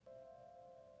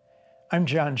I'm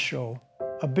John Scholl,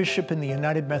 a bishop in the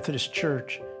United Methodist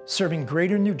Church, serving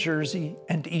Greater New Jersey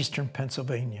and Eastern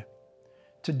Pennsylvania.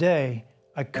 Today,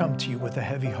 I come to you with a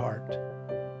heavy heart.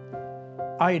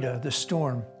 Ida, the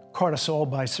storm, caught us all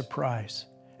by surprise,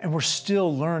 and we're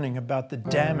still learning about the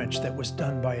damage that was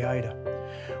done by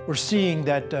Ida. We're seeing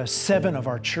that 7 of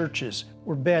our churches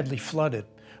were badly flooded.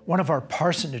 One of our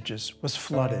parsonages was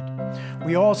flooded.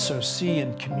 We also see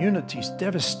in communities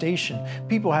devastation,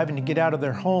 people having to get out of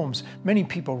their homes, many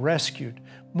people rescued.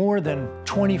 More than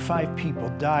 25 people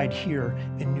died here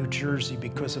in New Jersey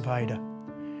because of Ida.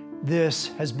 This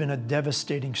has been a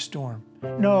devastating storm.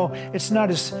 No, it's not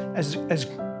as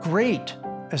great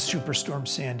as Superstorm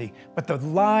Sandy, but the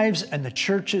lives and the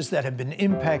churches that have been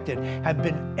impacted have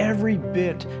been every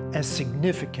bit as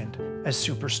significant as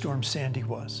Superstorm Sandy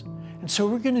was. And so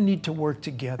we're going to need to work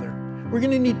together. We're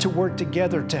going to need to work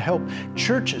together to help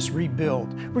churches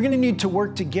rebuild. We're going to need to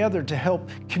work together to help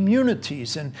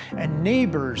communities and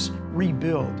neighbors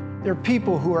rebuild. There are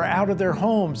people who are out of their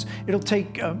homes. It'll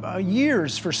take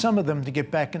years for some of them to get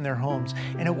back in their homes.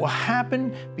 And it will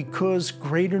happen because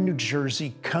Greater New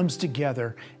Jersey comes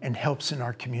together and helps in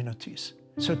our communities.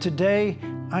 So today,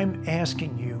 I'm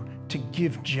asking you to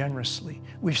give generously.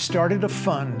 We've started a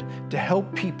fund to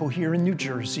help people here in New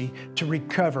Jersey to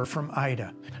recover from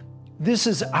Ida. This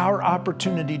is our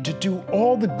opportunity to do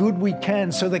all the good we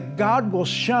can so that God will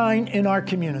shine in our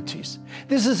communities.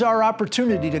 This is our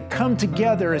opportunity to come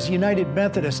together as United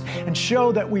Methodists and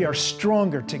show that we are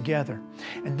stronger together.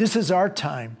 And this is our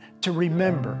time to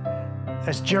remember,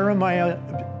 as Jeremiah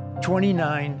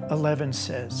 29:11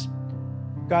 says,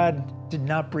 God did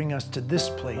not bring us to this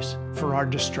place for our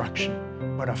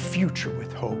destruction, but a future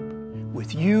with hope.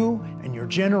 With you and your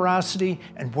generosity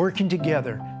and working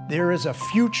together, there is a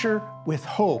future with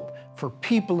hope for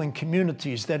people and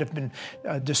communities that have been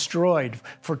destroyed,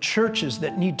 for churches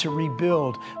that need to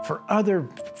rebuild, for other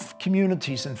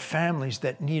communities and families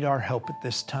that need our help at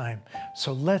this time.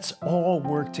 So let's all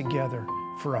work together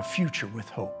for a future with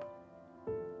hope.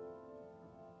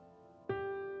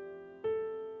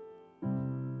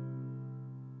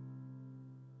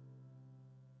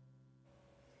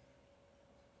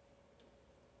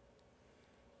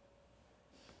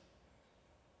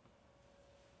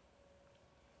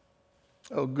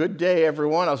 Oh, good day,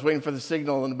 everyone. I was waiting for the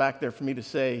signal in the back there for me to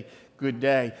say good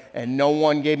day, and no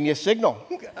one gave me a signal.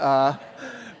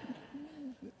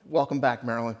 Welcome back,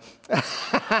 Marilyn.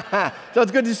 So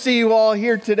it's good to see you all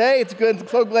here today. It's good. I'm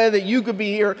so glad that you could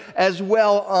be here as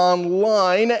well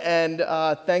online, and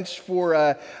thanks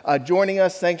for joining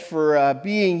us. Thanks for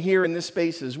being here in this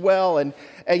space as well. And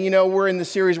you know, we're in the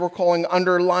series we're calling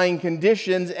Underlying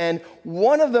Conditions, and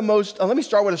one of the most, let me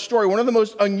start with a story. One of the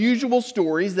most unusual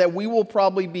stories that we will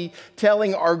probably be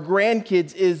telling our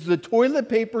grandkids is the toilet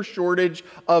paper shortage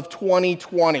of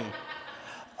 2020.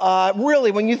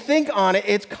 Really, when you think on it,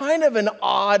 it's kind of an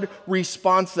odd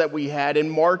response that we had in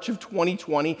March of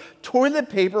 2020. Toilet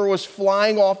paper was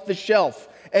flying off the shelf.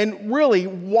 And really,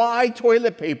 why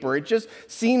toilet paper? It just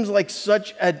seems like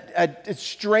such a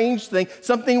strange thing,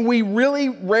 something we really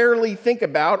rarely think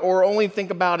about or only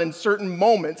think about in certain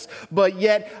moments. But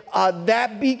yet,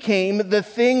 that became the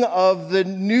thing of the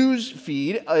news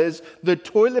feed, is the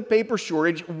toilet paper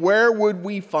shortage. Where would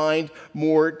we find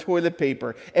more toilet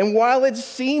paper? And while it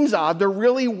seems odd, there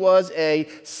really was a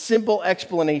simple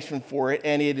explanation for it,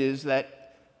 and it is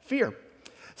that fear.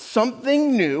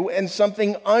 Something new and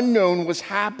something unknown was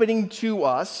happening to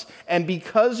us, and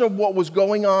because of what was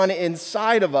going on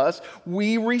inside of us,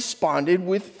 we responded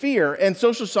with fear. And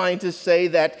social scientists say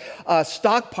that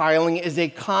stockpiling is a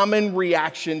common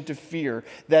reaction to fear,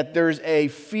 that there's a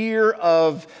fear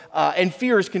of, and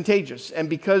fear is contagious.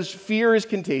 And because fear is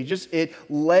contagious, it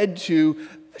led to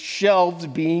shelves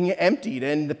being emptied,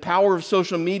 and the power of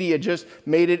social media just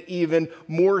made it even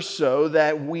more so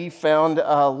that we found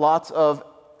lots of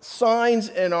signs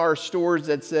in our stores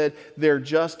that said there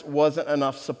just wasn't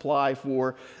enough supply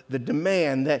for the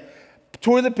demand, that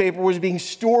toilet paper was being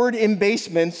stored in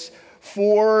basements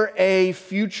for a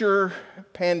future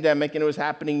pandemic, and it was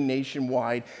happening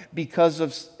nationwide because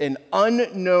of an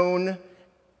unknown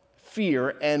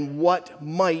fear and what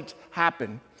might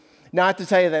happen. Not to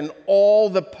tell you that in all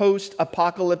the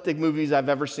post-apocalyptic movies I've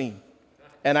ever seen,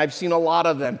 and I've seen a lot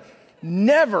of them,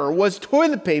 never was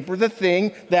toilet paper the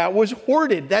thing that was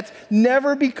hoarded. That's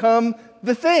never become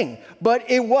the thing, but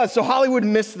it was. So Hollywood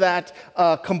missed that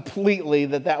completely,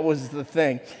 that was the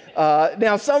thing.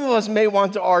 Now, some of us may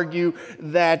want to argue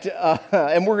that,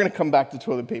 and we're going to come back to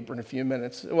toilet paper in a few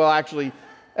minutes. Well, actually,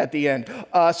 at the end.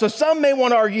 So some may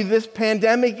want to argue this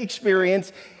pandemic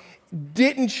experience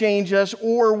didn't change us,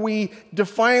 or we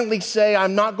defiantly say,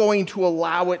 I'm not going to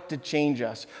allow it to change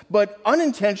us. But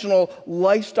unintentional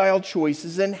lifestyle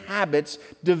choices and habits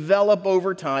develop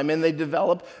over time, and they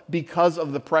develop because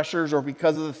of the pressures or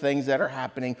because of the things that are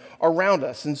happening around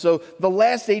us. And so the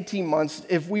last 18 months,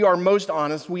 if we are most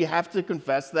honest, we have to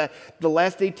confess that the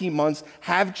last 18 months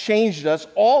have changed us,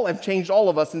 have changed all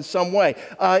of us in some way.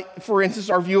 For instance,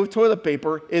 our view of toilet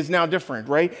paper is now different,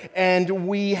 right? And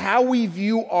how we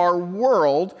view our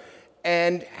world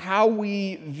and how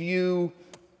we view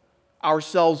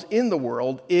ourselves in the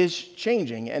world is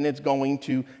changing, and it's going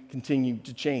to continue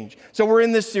to change. So we're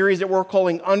in this series that we're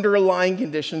calling Underlying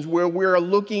Conditions, where we're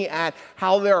looking at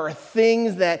how there are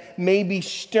things that may be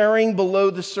stirring below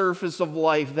the surface of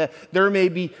life, that there may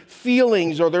be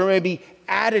feelings or there may be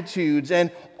attitudes,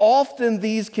 and often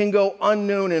these can go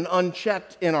unknown and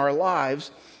unchecked in our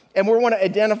lives. And we want to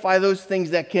identify those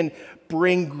things that can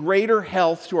bring greater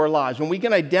health to our lives. When we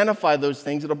can identify those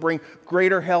things, it'll bring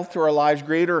greater health to our lives,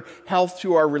 greater health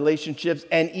to our relationships,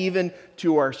 and even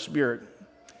to our spirit.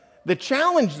 The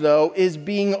challenge, though, is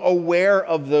being aware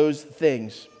of those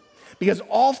things, because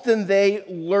often they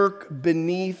lurk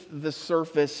beneath the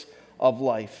surface of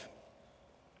life.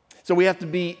 So we have to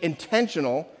be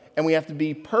intentional and we have to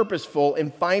be purposeful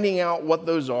in finding out what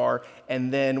those are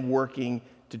and then working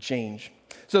to change.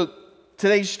 So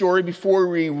today's story, before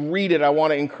we read it, I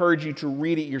want to encourage you to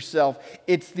read it yourself.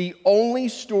 It's the only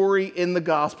story in the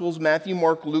Gospels, Matthew,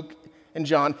 Mark, Luke, and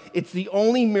John. It's the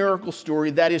only miracle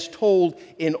story that is told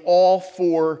in all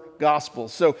four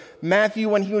Gospels. So Matthew,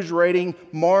 when he was writing,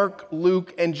 Mark,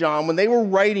 Luke, and John, when they were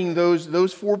writing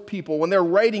those four people, when they're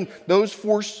writing those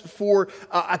four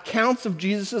accounts of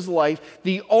Jesus' life,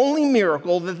 the only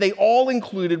miracle that they all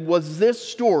included was this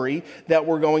story that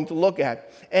we're going to look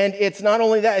at. And it's not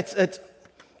only that,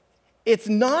 it's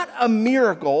not a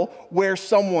miracle where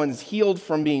someone's healed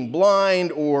from being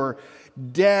blind or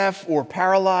deaf or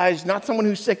paralyzed, not someone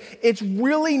who's sick. It's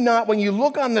really not, when you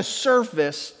look on the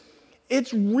surface,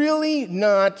 it's really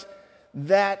not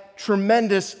that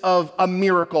tremendous of a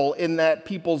miracle in that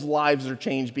people's lives are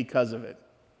changed because of it.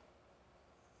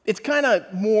 It's kind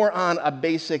of more on a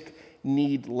basic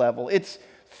need level. It's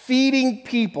feeding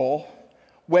people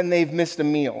when they've missed a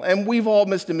meal. And we've all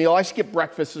missed a meal. I skipped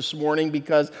breakfast this morning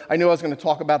because I knew I was going to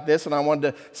talk about this, and I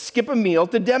wanted to skip a meal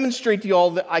to demonstrate to you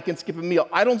all that I can skip a meal.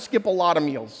 I don't skip a lot of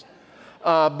meals,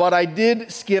 but I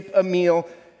did skip a meal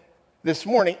this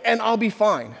morning, and I'll be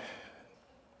fine.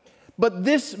 But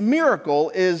this miracle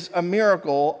is a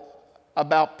miracle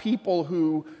about people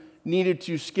who needed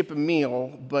to skip a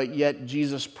meal, but yet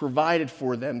Jesus provided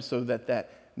for them so that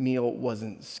that meal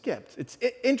wasn't skipped. It's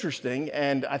interesting,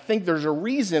 and I think there's a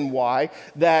reason why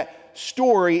that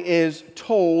story is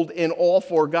told in all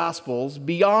four Gospels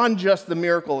beyond just the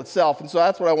miracle itself. And so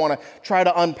that's what I want to try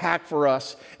to unpack for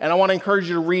us. And I want to encourage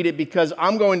you to read it, because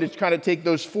I'm going to kind of take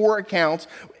those four accounts.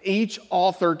 Each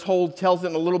author tells it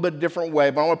in a little bit different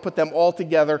way, but I want to put them all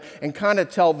together and kind of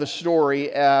tell the story.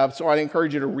 So I'd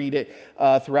encourage you to read it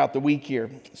throughout the week here.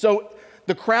 So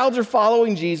the crowds are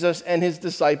following Jesus and his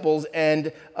disciples,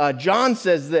 and John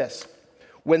says this: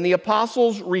 when the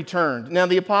apostles returned. Now,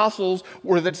 the apostles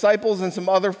were the disciples and some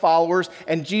other followers,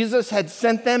 and Jesus had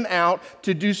sent them out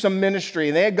to do some ministry.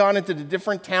 And they had gone into the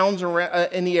different towns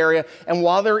in the area, and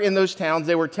while they're in those towns,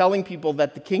 they were telling people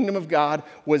that the kingdom of God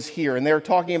was here. And they were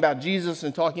talking about Jesus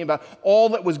and talking about all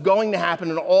that was going to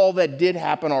happen and all that did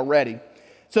happen already.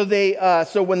 So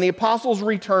when the apostles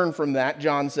returned from that,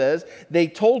 John says, they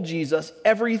told Jesus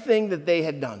everything that they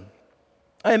had done.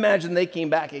 I imagine they came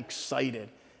back excited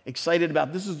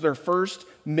about this is their first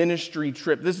ministry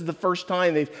trip. This is the first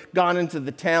time they've gone into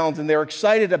the towns, and they're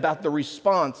excited about the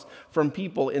response from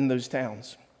people in those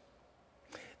towns.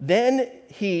 Then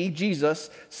Jesus,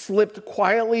 slipped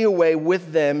quietly away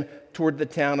with them toward the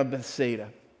town of Bethsaida.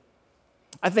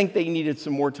 I think they needed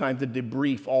some more time to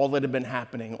debrief all that had been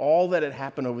happening, all that had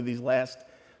happened over these last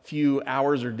few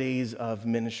hours or days of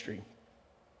ministry.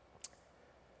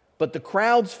 But the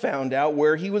crowds found out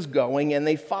where he was going, and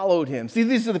they followed him. See,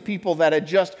 these are the people that had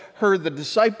just heard the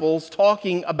disciples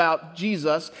talking about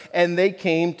Jesus, and they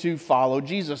came to follow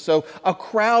Jesus. So a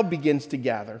crowd begins to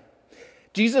gather.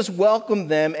 Jesus welcomed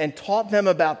them and taught them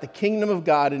about the kingdom of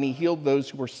God, and he healed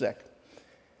those who were sick.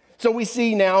 So we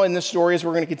see now in this story, as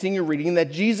we're going to continue reading,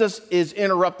 that Jesus is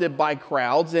interrupted by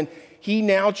crowds, and he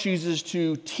now chooses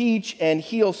to teach and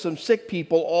heal some sick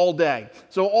people all day.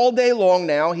 So all day long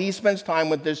now, he spends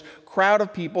time with this crowd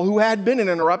of people who had been an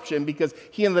interruption because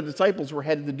he and the disciples were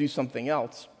headed to do something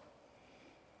else.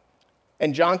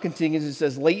 And John continues, it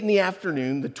says, late in the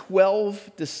afternoon, the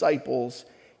 12 disciples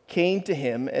came to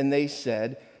him, and they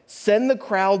said, Send the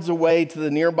crowds away to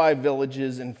the nearby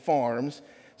villages and farms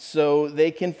so they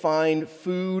can find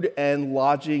food and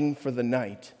lodging for the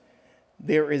night.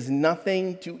 There is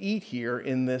nothing to eat here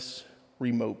in this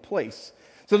remote place."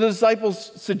 So the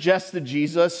disciples suggest to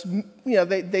Jesus,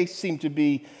 they seem to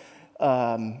be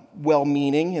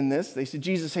well-meaning in this. They said,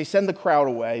 "Jesus, hey, send the crowd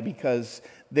away because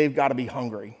they've got to be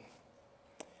hungry."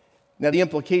 Now, the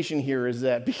implication here is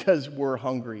that because we're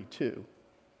hungry too.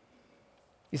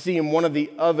 You see, in one of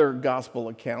the other gospel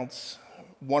accounts,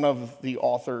 one of the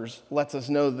authors lets us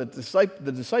know that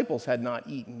the disciples had not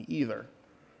eaten either.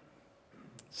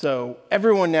 So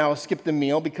everyone now has skipped a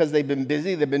meal because they've been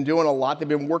busy. They've been doing a lot. They've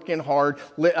been working hard.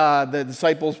 The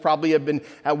disciples probably have been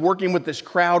working with this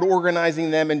crowd, organizing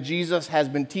them, and Jesus has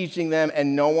been teaching them,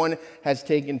 and no one has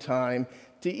taken time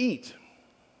to eat.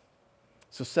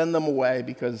 So send them away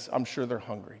because I'm sure they're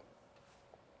hungry.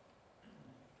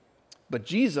 But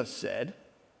Jesus said,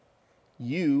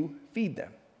 "You feed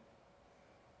them."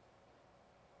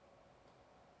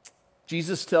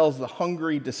 Jesus tells the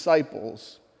hungry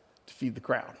disciples to feed the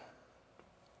crowd.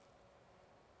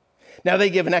 Now,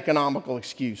 they give an economical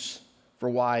excuse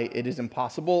for why it is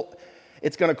impossible.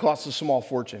 It's going to cost a small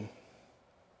fortune.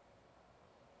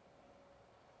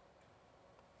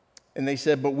 And they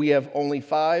said, "But we have only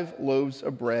 5 loaves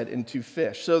of bread and 2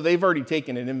 fish." So they've already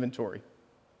taken an inventory.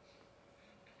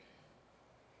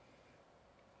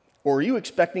 "Or are you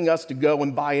expecting us to go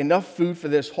and buy enough food for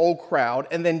this whole crowd?"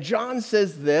 And then John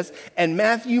says this, and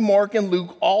Matthew, Mark, and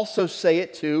Luke also say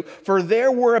it too, "For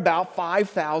there were about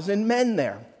 5,000 men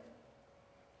there."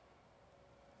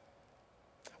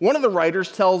 One of the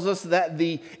writers tells us that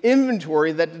the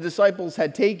inventory that the disciples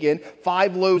had taken,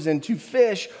 5 loaves and 2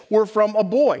 fish, were from a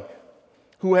boy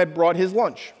who had brought his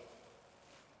lunch.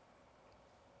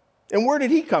 And where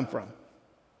did he come from?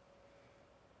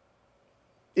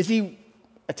 Is he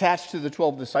attached to the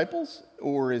 12 disciples,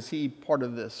 or is he part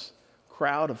of this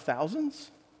crowd of thousands?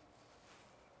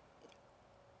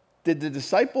 Did the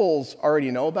disciples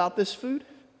already know about this food?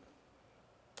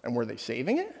 And were they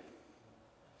saving it?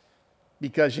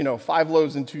 Because, 5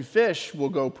 loaves and 2 fish will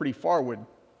go pretty far with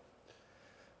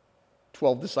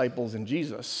 12 disciples and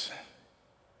Jesus.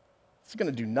 It's going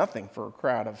to do nothing for a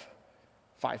crowd of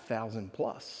 5,000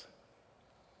 plus.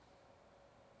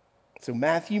 So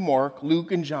Matthew, Mark,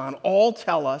 Luke, and John all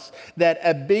tell us that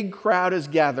a big crowd is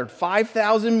gathered,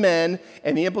 5,000 men,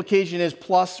 and the implication is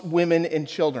plus women and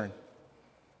children.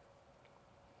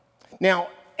 Now,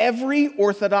 every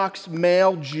Orthodox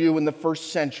male Jew in the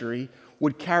first century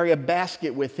would carry a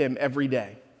basket with him every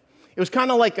day. It was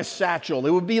kind of like a satchel. It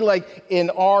would be like,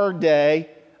 in our day,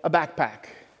 a backpack.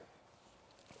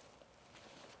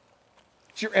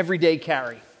 It's your everyday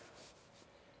carry.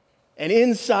 And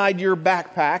inside your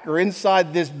backpack, or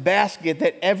inside this basket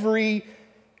that every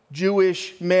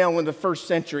Jewish male in the first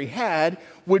century had,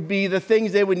 would be the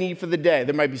things they would need for the day.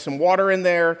 There might be some water in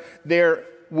there. There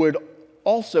would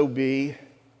also be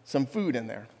some food in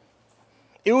there.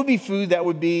 It would be food that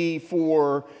would be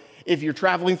for if you're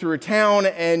traveling through a town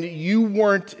and you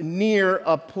weren't near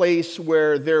a place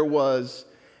where there was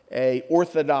a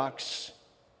Orthodox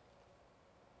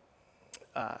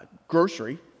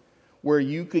grocery where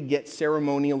you could get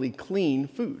ceremonially clean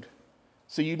food.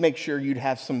 So you'd make sure you'd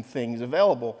have some things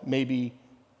available, maybe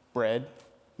bread,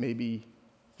 maybe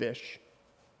fish,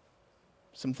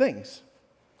 some things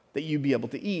that you'd be able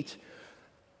to eat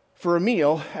for a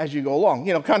meal as you go along.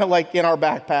 Kind of like in our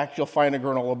backpacks, you'll find a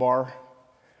granola bar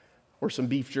or some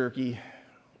beef jerky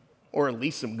or at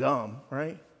least some gum,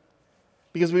 right?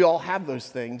 Because we all have those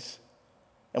things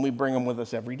and we bring them with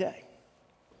us every day.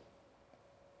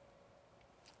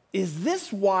 Is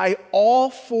this why all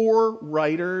 4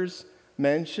 writers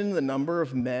mention the number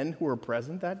of men who were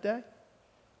present that day?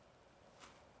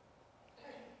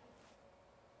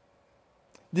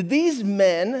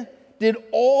 Did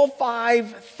all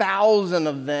 5,000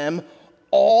 of them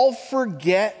all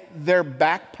forget their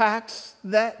backpacks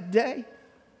that day?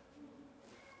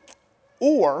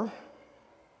 Or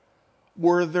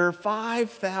were there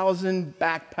 5,000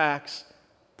 backpacks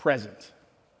present?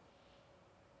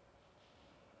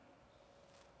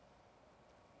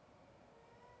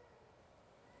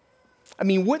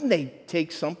 Wouldn't they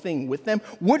take something with them?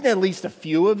 Wouldn't at least a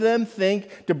few of them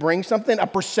think to bring something? A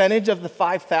percentage of the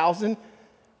 5,000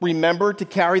 remember to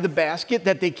carry the basket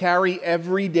that they carry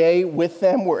every day with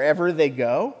them wherever they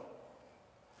go?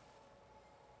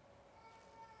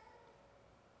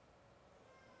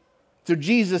 So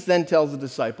Jesus then tells the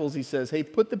disciples, he says, hey,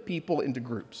 put the people into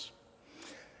groups.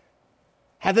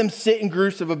 Have them sit in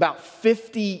groups of about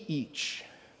 50 each.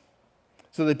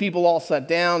 So the people all sat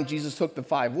down. Jesus took the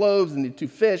 5 loaves and the 2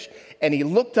 fish, and he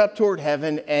looked up toward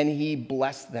heaven and he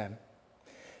blessed them.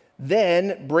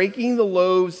 Then, breaking the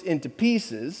loaves into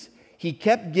pieces, he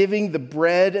kept giving the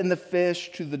bread and the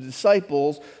fish to the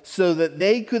disciples so that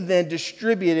they could then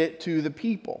distribute it to the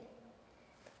people.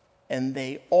 And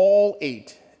they all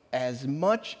ate as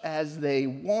much as they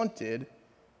wanted,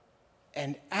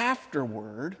 and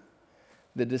afterward,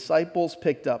 the disciples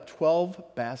picked up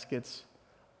 12 baskets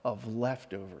of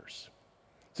leftovers.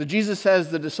 So Jesus has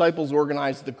the disciples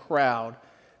organize the crowd.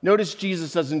 Notice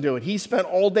Jesus doesn't do it. He spent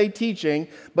all day teaching,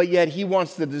 but yet he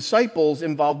wants the disciples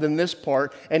involved in this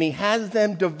part, and he has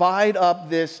them divide up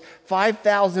this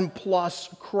 5,000 plus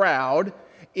crowd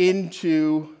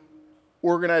into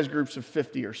organized groups of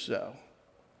 50 or so.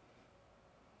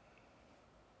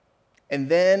 And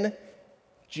then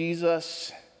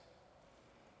Jesus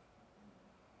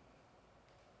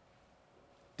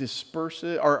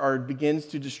disperses or begins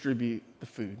to distribute the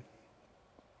food.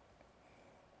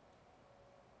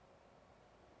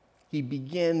 He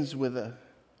begins with a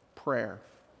prayer.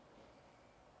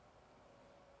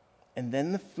 And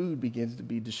then the food begins to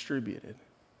be distributed.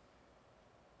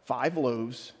 5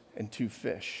 loaves and 2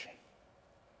 fish.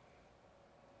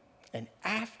 And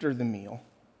after the meal,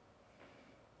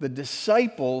 the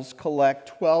disciples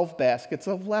collect 12 baskets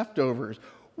of leftovers.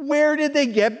 Where did they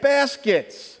get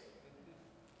baskets?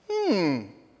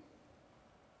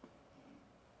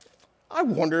 I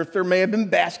wonder if there may have been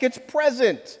baskets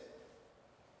present.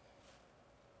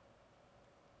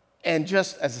 And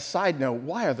just as a side note,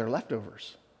 why are there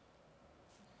leftovers?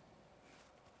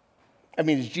 I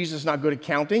mean, is Jesus not good at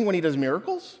counting when he does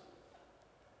miracles?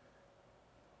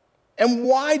 And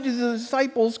why do the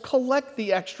disciples collect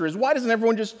the extras? Why doesn't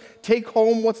everyone just take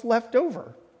home what's left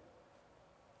over?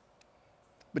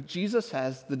 But Jesus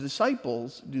has the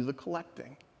disciples do the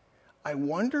collecting. I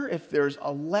wonder if there's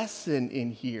a lesson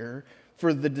in here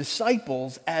for the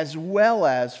disciples as well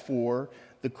as for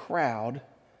the crowd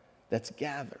that's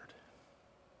gathered.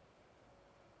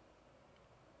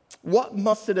 What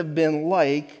must it have been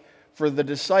like for the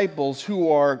disciples,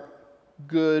 who are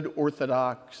good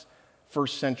Orthodox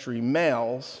first century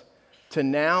males, to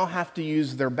now have to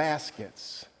use their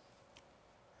baskets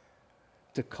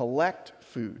to collect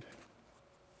food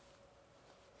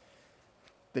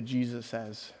that Jesus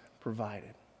has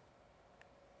provided?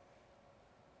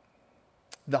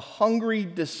 The hungry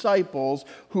disciples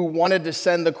who wanted to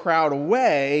send the crowd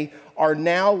away are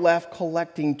now left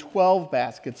collecting 12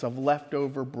 baskets of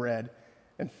leftover bread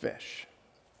and fish.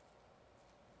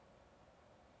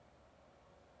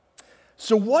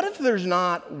 So what if there's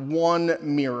not one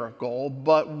miracle,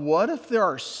 but what if there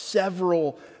are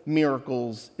several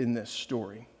miracles in this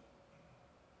story?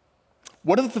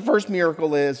 What if the first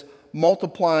miracle is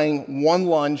multiplying one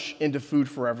lunch into food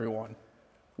for everyone?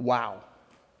 Wow.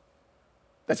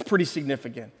 That's pretty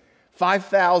significant.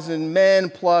 5,000 men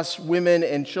plus women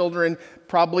and children,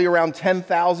 probably around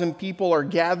 10,000 people are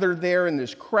gathered there in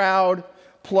this crowd,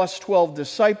 plus 12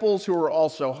 disciples who are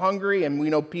also hungry, and we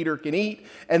know Peter can eat,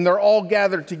 and they're all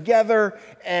gathered together,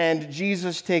 and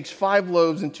Jesus takes 5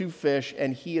 loaves and 2 fish,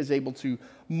 and he is able to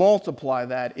multiply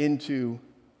that into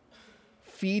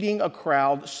feeding a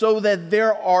crowd so that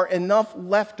there are enough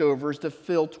leftovers to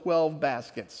fill 12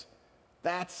 baskets.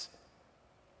 That's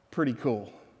pretty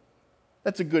cool.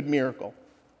 That's a good miracle.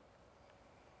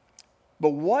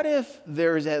 But what if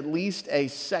there's at least a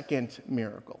second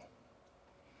miracle?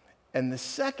 And the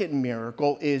second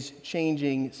miracle is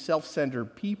changing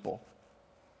self-centered people,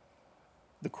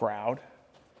 the crowd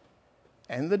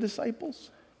and the disciples,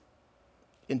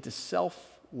 into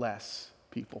selfless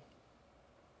people.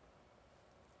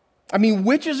 I mean,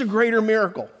 which is a greater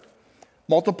miracle?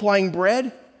 Multiplying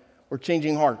bread or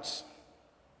changing hearts?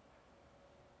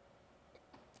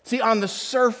 See, on the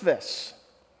surface,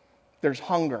 there's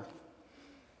hunger.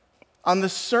 On the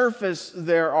surface,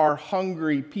 there are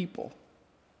hungry people.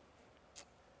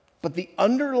 But the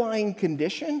underlying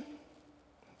condition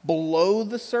below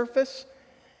the surface,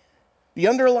 the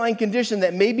underlying condition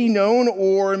that may be known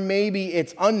or maybe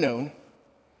it's unknown,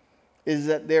 is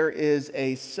that there is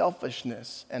a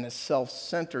selfishness and a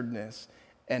self-centeredness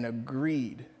and a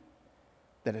greed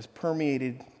that has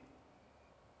permeated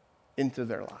into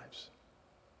their lives.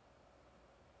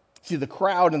 See, the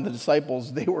crowd and the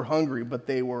disciples, they were hungry, but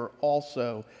they were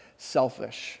also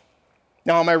selfish.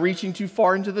 Now, am I reaching too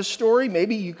far into this story?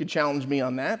 Maybe you could challenge me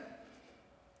on that.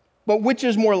 But which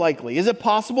is more likely? Is it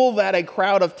possible that a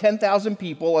crowd of 10,000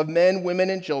 people, of men, women,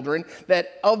 and children,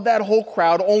 that of that whole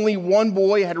crowd, only one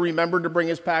boy had remembered to bring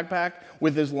his backpack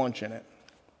with his lunch in it?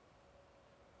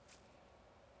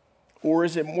 Or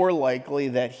is it more likely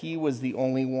that he was the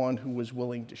only one who was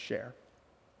willing to share?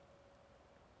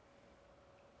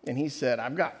 And he said,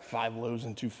 I've got 5 loaves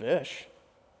and 2 fish.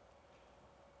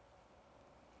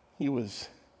 He was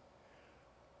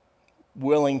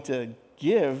willing to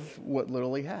give what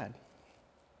little he had.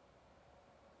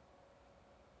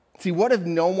 See, what if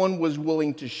no one was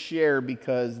willing to share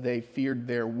because they feared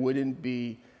there wouldn't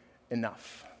be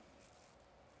enough?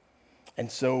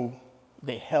 And so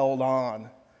they held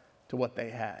on to what they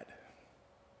had.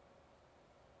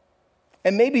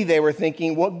 And maybe they were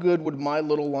thinking, what good would my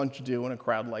little lunch do in a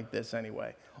crowd like this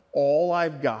anyway? All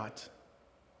I've got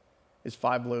is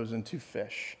 5 loaves and 2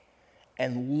 fish.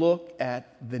 And look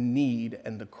at the need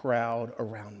and the crowd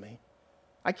around me.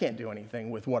 I can't do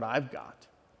anything with what I've got.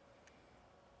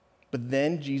 But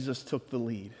then Jesus took the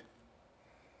lead.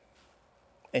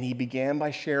 And he began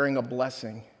by sharing a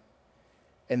blessing.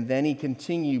 And then he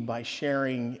continued by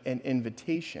sharing an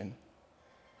invitation.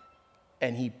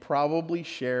 And he probably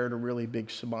shared a really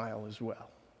big smile as well.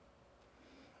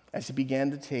 As he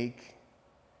began to take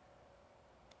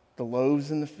the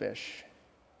loaves and the fish,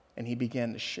 and he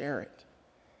began to share it.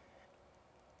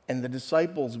 And the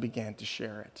disciples began to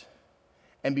share it.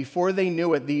 And before they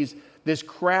knew it, this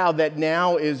crowd that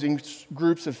now is in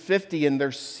groups of 50 and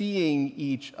they're seeing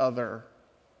each other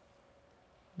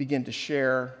begin to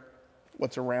share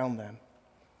what's around them.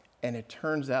 And it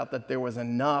turns out that there was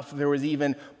enough, there was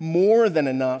even more than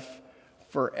enough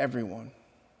for everyone.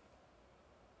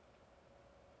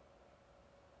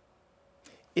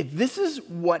 If this is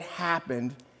what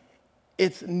happened,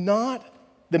 it's not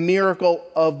the miracle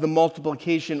of the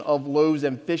multiplication of loaves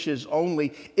and fishes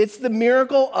only. It's the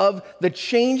miracle of the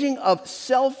changing of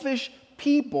selfish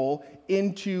people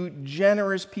into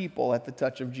generous people at the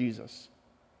touch of Jesus.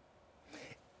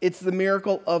 It's the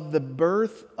miracle of the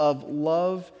birth of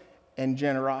love and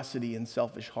generosity in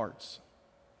selfish hearts.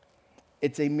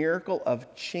 It's a miracle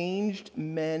of changed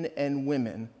men and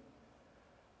women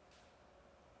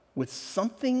with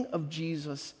something of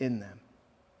Jesus in them.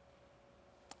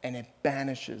 And it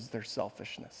banishes their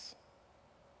selfishness.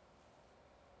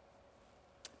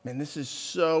 Man, this is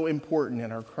so important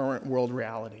in our current world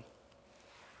reality.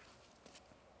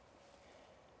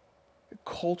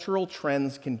 Cultural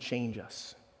trends can change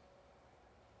us.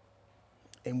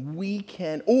 And we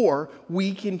can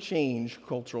change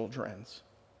cultural trends.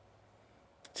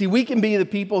 See, we can be the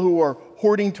people who are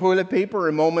hoarding toilet paper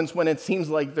in moments when it seems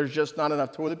like there's just not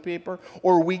enough toilet paper,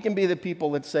 or we can be the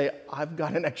people that say, I've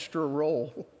got an extra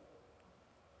roll.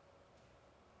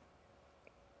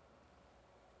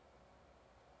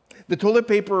 The toilet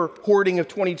paper hoarding of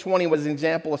 2020 was an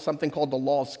example of something called the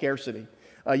law of scarcity.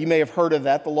 You may have heard of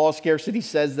that. The law of scarcity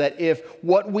says that if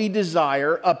what we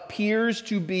desire appears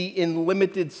to be in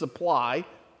limited supply,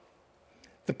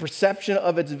 the perception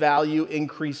of its value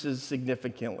increases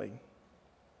significantly.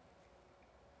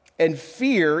 And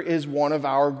fear is one of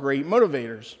our great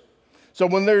motivators. So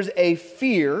when there's a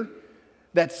fear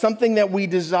that something that we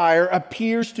desire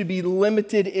appears to be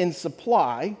limited in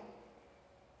supply,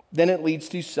 then it leads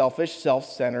to selfish,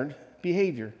 self-centered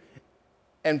behavior.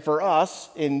 And for us,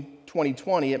 in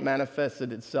 2020, it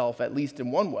manifested itself, at least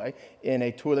in one way, in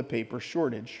a toilet paper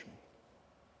shortage.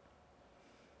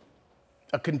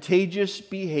 A contagious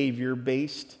behavior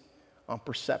based on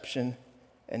perception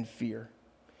and fear.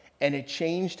 And it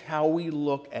changed how we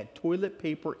look at toilet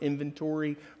paper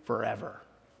inventory forever.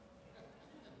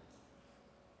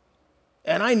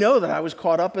 And I know that I was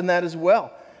caught up in that as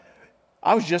well.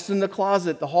 I was just in the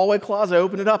closet, the hallway closet. I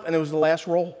opened it up, and it was the last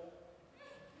roll.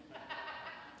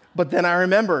 But then I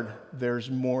remembered, there's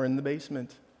more in the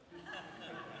basement.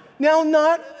 Now,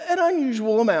 not an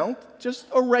unusual amount, just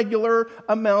a regular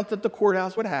amount that the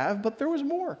courthouse would have, but there was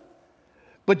more.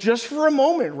 But just for a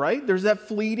moment, right? There's that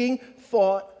fleeting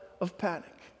thought of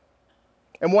panic.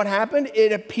 And what happened?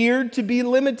 It appeared to be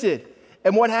limited.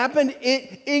 And what happened?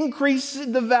 It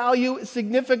increased the value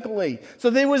significantly. So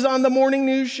they was on the morning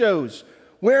news shows.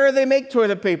 Where they make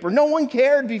toilet paper. No one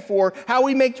cared before how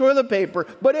we make toilet paper,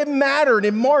 but it mattered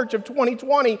in March of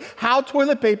 2020 how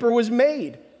toilet paper was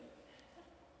made.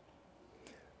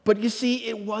 But you see,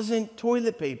 it wasn't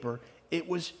toilet paper, it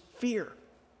was fear.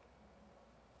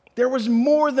 There was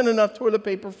more than enough toilet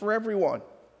paper for everyone.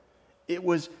 It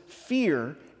was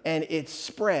fear, and it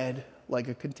spread like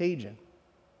a contagion.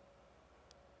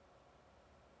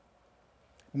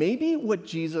 Maybe what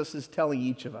Jesus is telling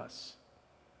each of us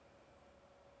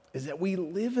is that we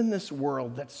live in this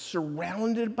world that's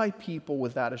surrounded by people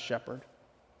without a shepherd.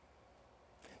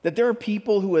 That there are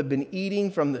people who have been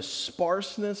eating from the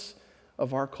sparseness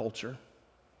of our culture,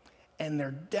 and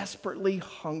they're desperately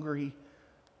hungry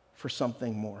for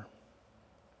something more.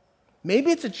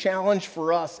 Maybe it's a challenge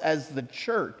for us as the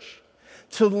church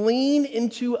to lean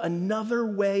into another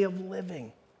way of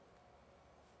living.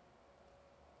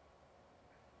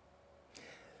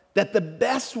 That the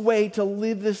best way to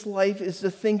live this life is to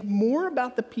think more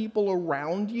about the people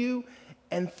around you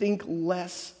and think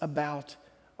less about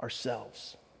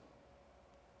ourselves.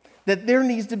 That there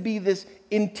needs to be this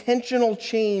intentional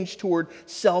change toward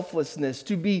selflessness,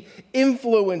 to be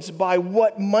influenced by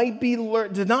what might be,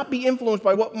 to not be influenced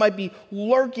by what might be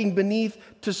lurking beneath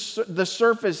the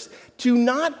surface, to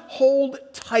not hold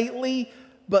tightly,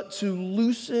 but to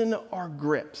loosen our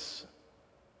grips.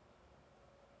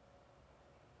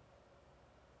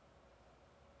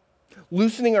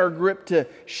 Loosening our grip to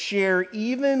share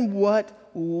even what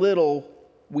little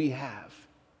we have.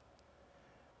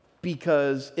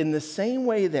 Because in the same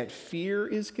way that fear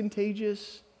is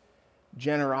contagious,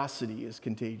 generosity is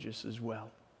contagious as well.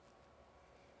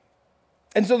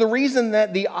 And so the reason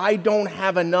that the I don't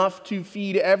have enough to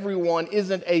feed everyone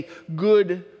isn't a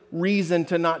good reason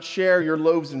to not share your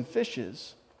loaves and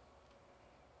fishes.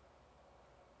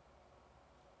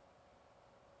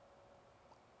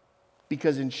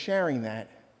 Because in sharing that,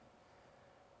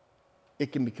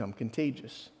 it can become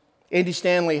contagious. Andy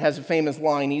Stanley has a famous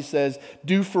line. He says,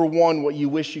 "Do for one what you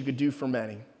wish you could do for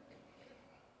many."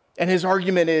 And his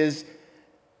argument is,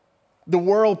 the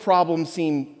world problems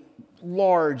seem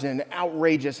large and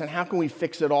outrageous, and how can we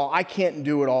fix it all? I can't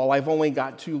do it all. I've only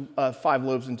got 5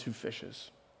 loaves and 2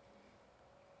 fishes.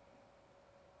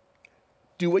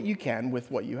 Do what you can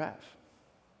with what you have.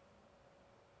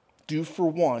 Do for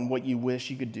one what you wish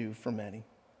you could do for many.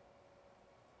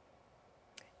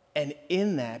 And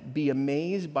in that, be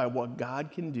amazed by what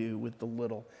God can do with the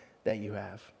little that you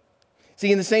have.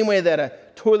 See, in the same way that a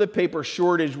toilet paper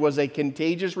shortage was a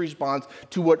contagious response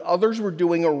to what others were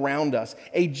doing around us,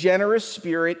 a generous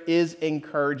spirit is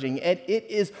encouraging, and it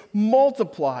is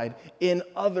multiplied in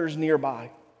others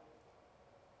nearby.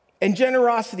 And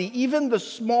generosity, even the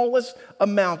smallest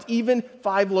amount, even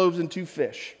 5 loaves and 2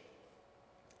 fish,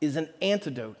 is an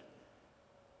antidote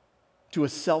to a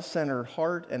self-centered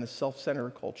heart and a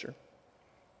self-centered culture.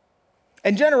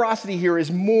 And generosity here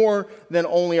is more than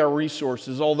only our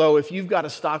resources, although if you've got a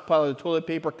stockpile of toilet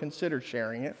paper, consider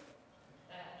sharing it.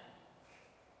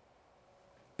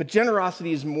 But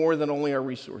generosity is more than only our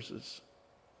resources.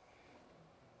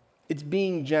 It's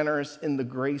being generous in the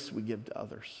grace we give to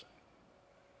others.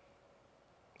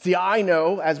 See, I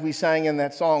know, as we sang in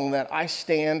that song, that I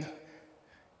stand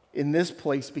in this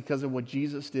place because of what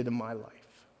Jesus did in my life.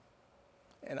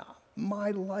 And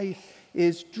my life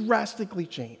is drastically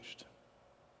changed.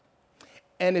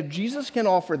 And if Jesus can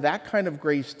offer that kind of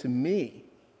grace to me,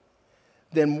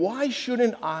 then why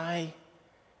shouldn't I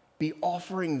be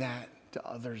offering that to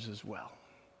others as well?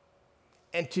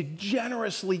 And to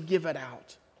generously give it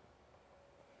out.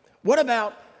 What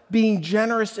about being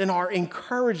generous in our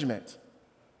encouragement?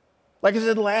 Like I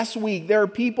said last week, there are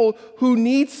people who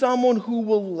need someone who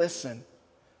will listen.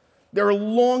 They're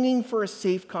longing for a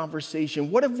safe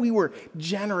conversation. What if we were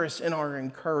generous in our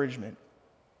encouragement?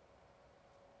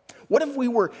 What if we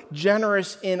were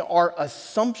generous in our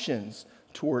assumptions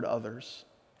toward others?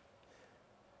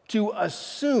 To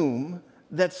assume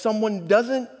that someone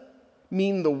doesn't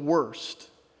mean the worst,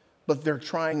 but they're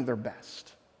trying their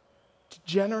best. To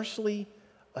generously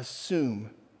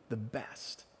assume the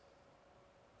best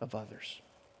of others.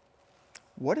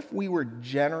 What if we were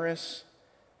generous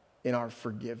in our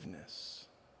forgiveness?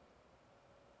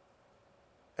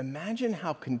 Imagine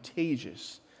how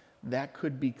contagious that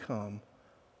could become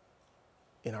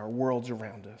in our worlds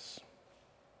around us.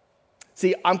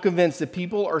 See, I'm convinced that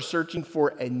people are searching for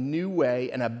a new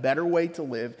way and a better way to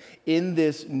live in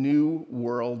this new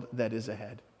world that is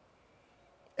ahead.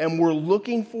 And we're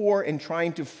looking for and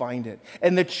trying to find it.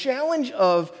 And the challenge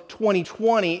of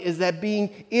 2020 is that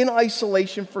being in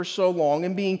isolation for so long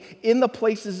and being in the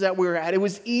places that we were at, it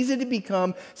was easy to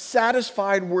become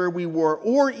satisfied where we were,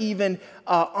 or even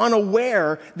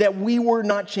unaware that we were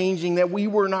not changing, that we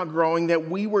were not growing, that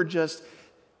we were just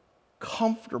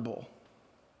comfortable.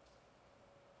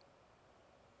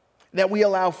 That we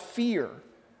allow fear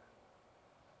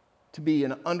to be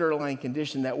an underlying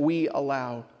condition, that we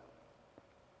allow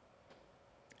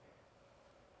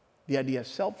the idea of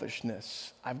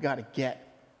selfishness, I've got to get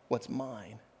what's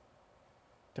mine,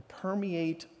 to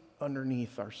permeate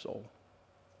underneath our soul.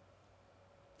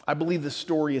 I believe the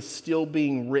story is still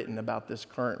being written about this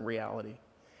current reality.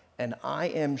 And I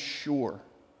am sure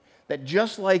that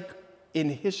just like in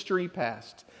history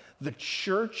past, the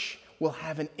church will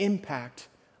have an impact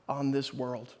on this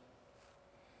world.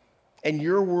 And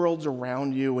your worlds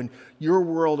around you and your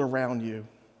world around you.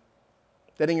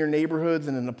 that in your neighborhoods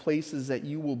and in the places that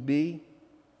you will be,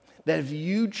 that if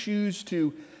you choose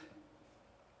to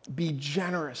be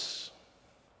generous,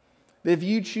 that if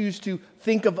you choose to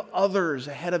think of others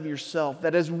ahead of yourself,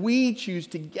 that as we choose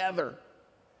together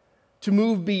to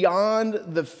move beyond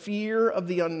the fear of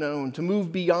the unknown, to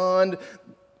move beyond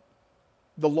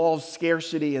the law of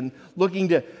scarcity and looking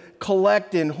to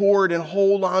collect and hoard and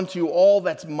hold on to all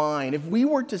that's mine. If we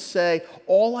were to say,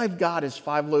 all I've got is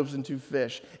 5 loaves and 2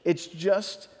 fish, it's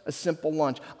just a simple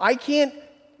lunch. I can't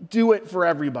do it for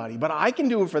everybody, but I can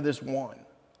do it for this one.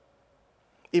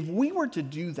 If we were to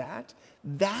do that,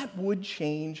 that would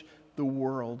change the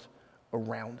world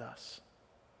around us.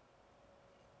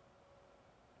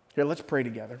 Here, let's pray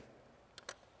together.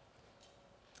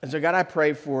 And so, God, I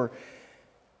pray for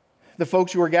the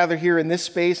folks who are gathered here in this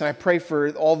space, and I pray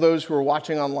for all those who are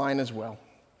watching online as well.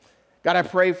 God, I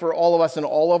pray for all of us in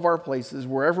all of our places,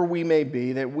 wherever we may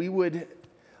be, that we would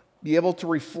be able to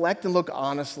reflect and look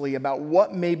honestly about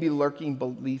what may be lurking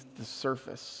beneath the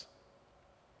surface,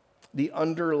 the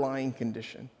underlying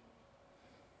condition.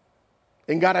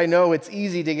 And God, I know it's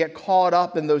easy to get caught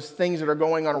up in those things that are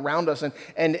going on around us, and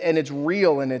it's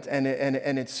real, and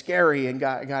it's scary, and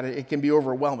God, it can be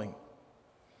overwhelming.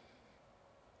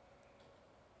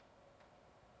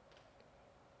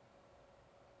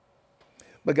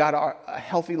 But God, a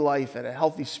healthy life and a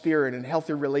healthy spirit and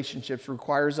healthy relationships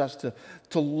requires us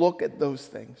to look at those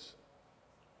things,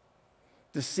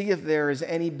 to see if there is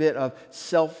any bit of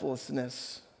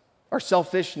selflessness or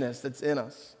selfishness that's in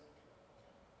us.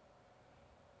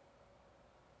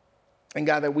 And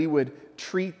God, that we would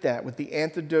treat that with the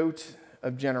antidote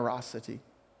of generosity,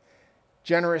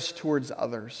 generous towards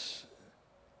others,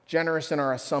 generous in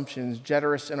our assumptions,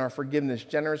 generous in our forgiveness,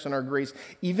 generous in our grace,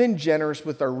 even generous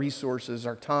with our resources,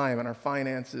 our time and our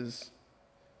finances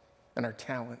and our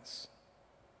talents.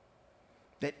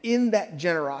 That in that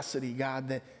generosity, God,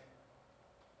 that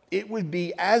it would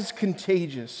be as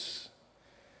contagious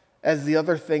as the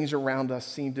other things around us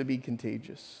seem to be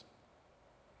contagious.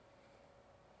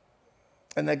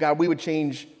 And that, God, we would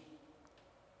change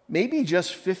maybe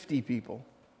just 50 people.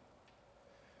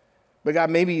 But God,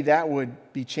 maybe that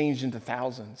would be changed into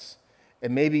thousands,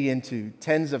 and maybe into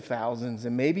tens of thousands,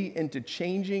 and maybe into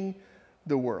changing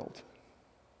the world.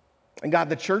 And God,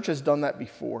 the church has done that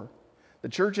before. The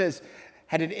church has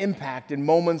had an impact in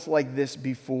moments like this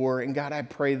before. And God, I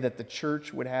pray that the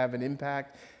church would have an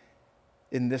impact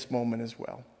in this moment as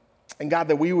well. And God,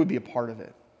 that we would be a part of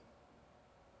it.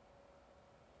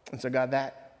 And so God,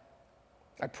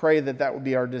 I pray that would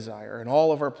be our desire in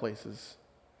all of our places.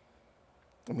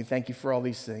 And we thank you for all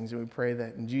these things, and we pray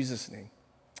that in Jesus' name,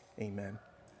 amen.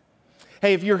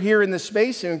 Hey, if you're here in this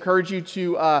space, I encourage you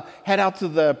to head out to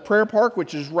the prayer park,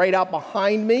 which is right out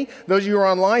behind me. Those of you who are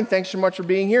online, thanks so much for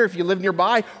being here. If you live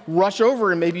nearby, rush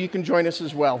over, and maybe you can join us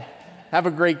as well. Have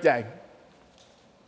a great day.